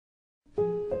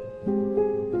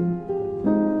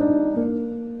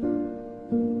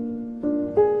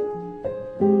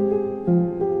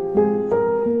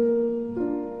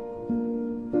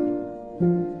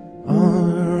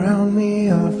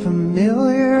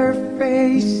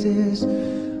faces,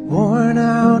 worn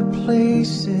out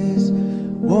places,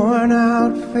 worn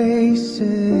out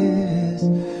faces,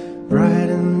 bright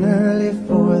and early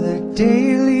for their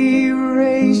daily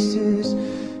races,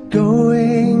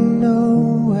 going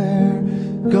nowhere,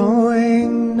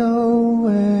 going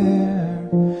nowhere.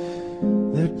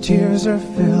 Their tears are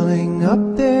filling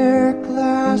up their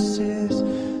glasses,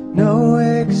 no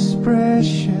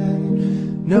expression,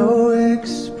 no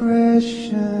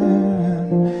expression.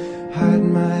 Hide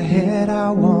my head, I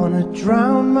wanna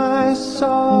drown my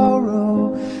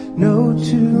sorrow. No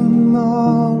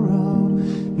tomorrow,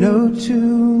 no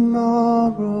tomorrow.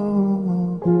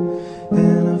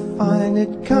 And I find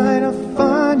it kinda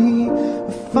funny,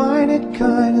 I find it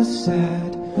kinda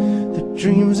sad. The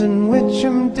dreams in which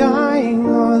I'm dying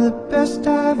are the best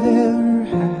I've ever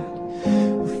had.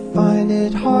 I find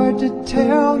it hard to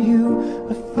tell you,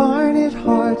 I find it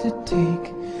hard to take.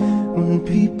 When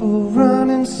people run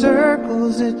in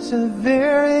circles, it's a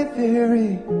very,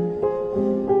 very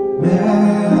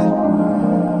mad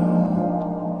world.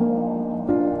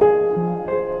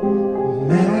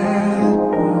 Mad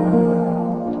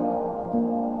world.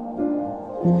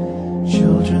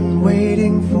 Children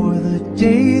waiting for the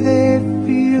day they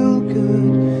feel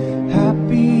good.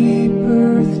 Happy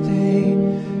birthday,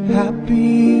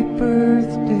 happy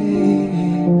birthday.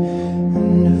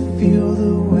 And to feel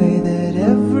the way that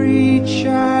every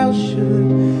child should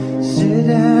sit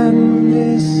and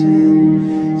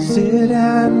listen, sit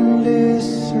and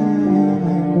listen.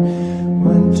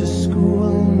 Went to school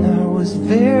and I was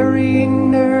very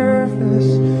nervous.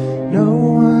 No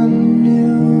one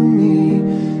knew me,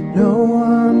 no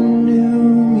one knew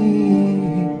me.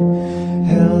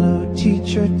 Hello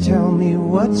teacher, tell me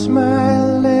what's my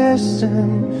lesson.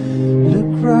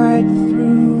 Look right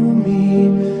through me,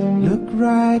 look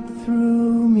right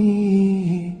through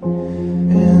me.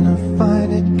 And I find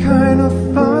it kinda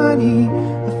funny,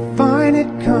 I find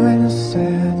it kinda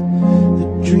sad. The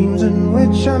dreams in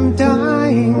which I'm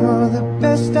dying are the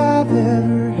best I've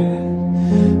ever had.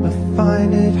 I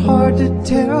find it hard to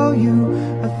tell you,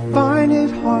 I find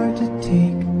it hard to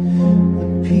take.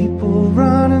 When people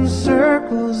run in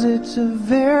circles, it's a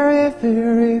very,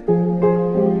 very